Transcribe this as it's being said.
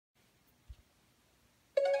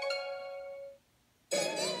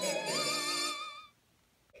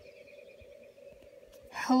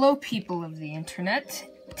Hello, people of the internet.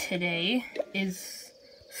 Today is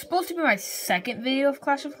supposed to be my second video of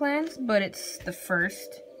Clash of Clans, but it's the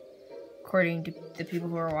first, according to the people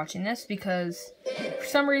who are watching this, because for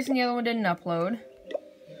some reason the other one didn't upload,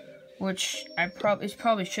 which it probably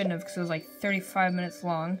shouldn't have, because it was like 35 minutes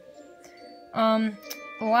long. The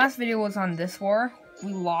last video was on this war.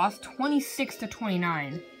 We lost 26 to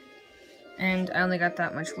 29, and I only got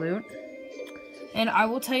that much loot. And I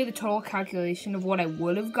will tell you the total calculation of what I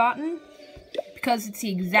would have gotten, because it's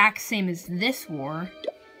the exact same as this war,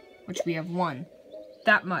 which we have won.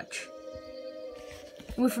 That much.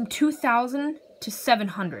 It went from 2,000 to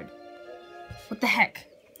 700. What the heck?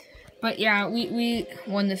 But yeah, we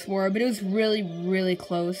won this war, but it was really, really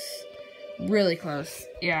close. Really close.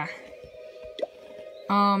 Yeah.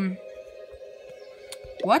 What?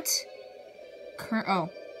 Oh.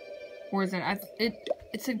 Where is it?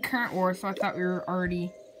 It said current war, so I thought we were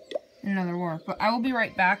already in another war. But I will be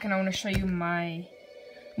right back, and I want to show you my...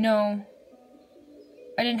 No.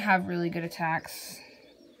 I didn't have really good attacks.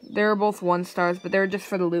 They were both 1 stars, but they were just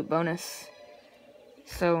for the loot bonus.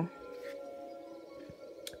 So...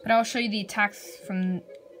 But I'll show you the attacks from...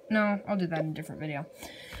 No, I'll do that in a different video.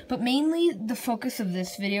 But mainly, the focus of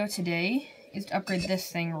this video today is to upgrade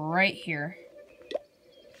this thing right here.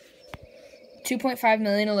 2.5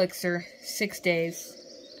 million elixir, 6 days.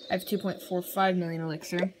 I have 2.45 million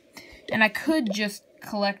elixir. And I could just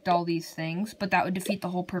collect all these things, but that would defeat the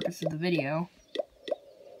whole purpose of the video.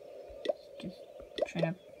 Just train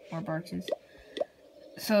up more barches.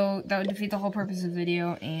 So that would defeat the whole purpose of the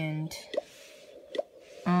video, and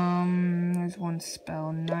there's 1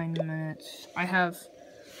 spell, 9 minutes. I have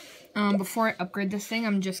before I upgrade this thing,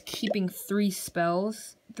 I'm just keeping 3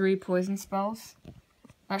 spells, 3 poison spells.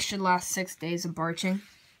 That should last 6 days of barching.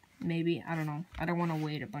 Maybe, I don't know. I don't want to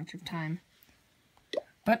wait a bunch of time.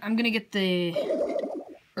 But I'm going to get the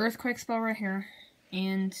earthquake spell right here.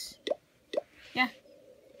 And, yeah.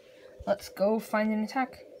 Let's go find an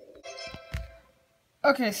attack.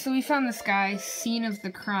 Okay, so we found this guy, scene of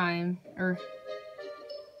the crime. Or,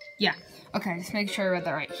 yeah. Okay, just make sure I read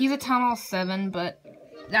that right. He's a Town Hall 7, but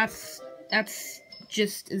that's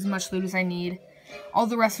just as much loot as I need. All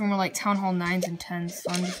the rest of them were like Town Hall 9s and 10s,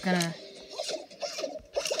 so I'm just gonna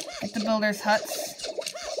get the builders' huts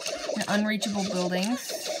and unreachable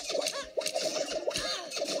buildings.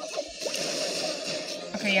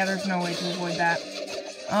 Okay, yeah, there's no way to avoid that.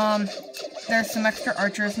 There's some extra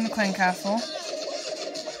archers in the clan castle.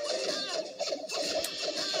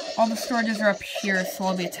 All the storages are up here, so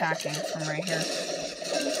I'll be attacking from right here.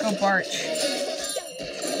 Let's go barch.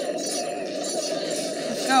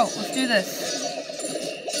 Let's go, let's do this.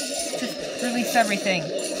 Release everything.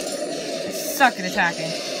 I suck at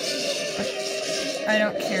attacking. But I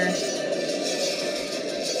don't care.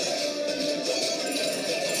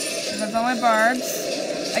 There goes all my barbs.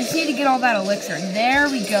 I just need to get all that elixir. There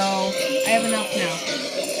we go. I have enough now.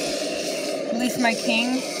 Release my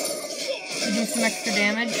king. To do some extra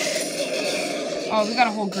damage. Oh, we got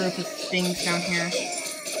a whole group of things down here.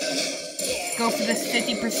 Let's go for this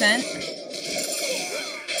 50%.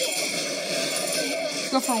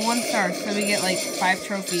 Go for 1 star, so we get like 5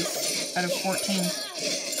 trophies out of 14.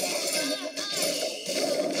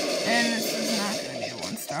 And this is not gonna be a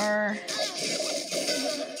 1 star.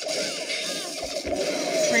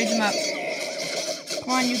 Let's rage him up.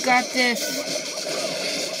 Come on, you got this.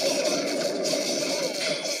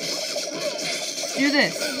 Do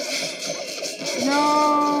this.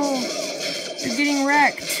 No! You're getting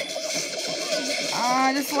wrecked.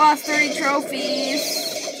 I just lost 30 trophies.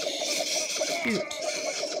 Shoot.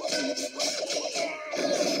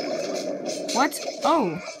 What?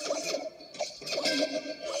 Oh.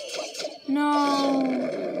 No.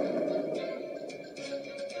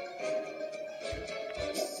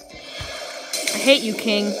 I hate you,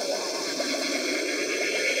 King.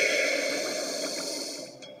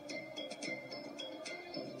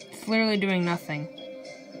 It's literally doing nothing.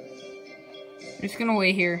 I'm just gonna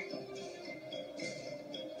wait here.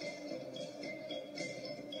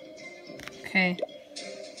 Okay.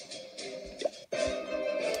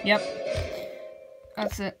 Yep.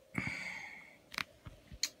 That's it.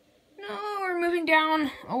 No, we're moving down.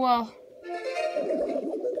 Oh well.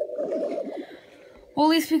 Well, at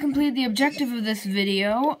least we completed the objective of this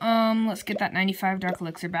video. Let's get that 95 dark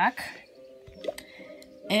elixir back.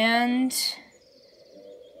 And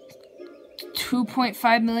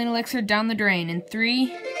 2.5 million elixir down the drain. In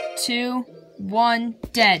 3, 2, 1,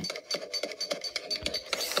 dead.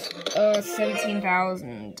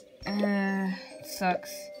 17,000.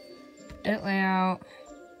 Sucks. Edit layout.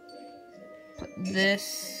 Put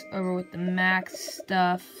this over with the max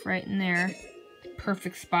stuff right in there.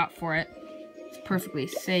 perfect spot for it. It's perfectly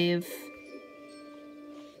safe.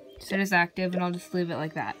 Set as active, and I'll just leave it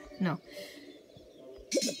like that. No.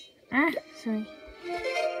 Sorry.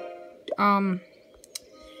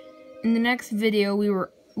 In the next video, we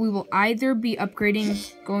will either be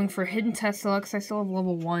upgrading, going for hidden Tesla, because I still have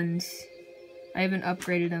level 1s. I haven't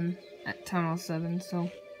upgraded them at Town Hall 7, so.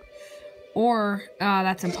 Or,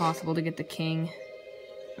 that's impossible to get the king.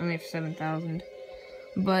 I only have 7,000.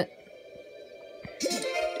 But,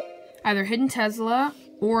 either hidden Tesla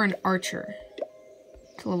or an archer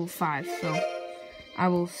to level 5, so. I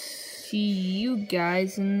will see you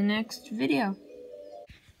guys in the next video.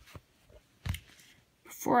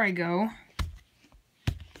 Before I go,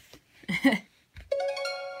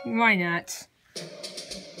 why not?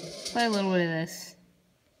 Play a little bit of this.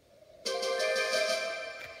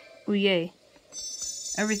 Oh yay.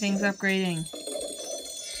 Everything's upgrading.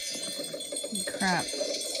 Crap.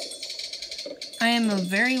 I am a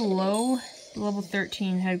very low level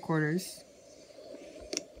 13 headquarters.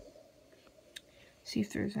 See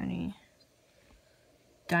if there's any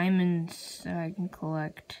diamonds that I can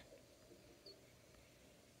collect.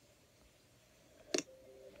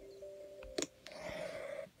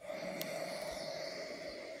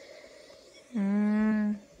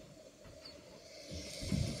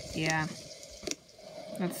 Yeah,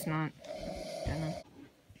 that's not gonna.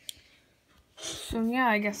 So yeah,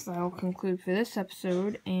 I guess that'll conclude for this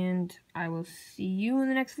episode, and I will see you in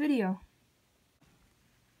the next video.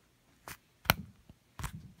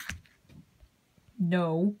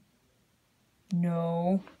 No.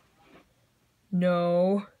 No.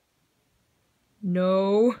 No.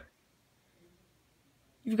 No.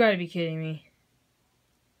 You've got to be kidding me.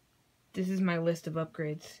 This is my list of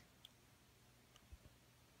upgrades.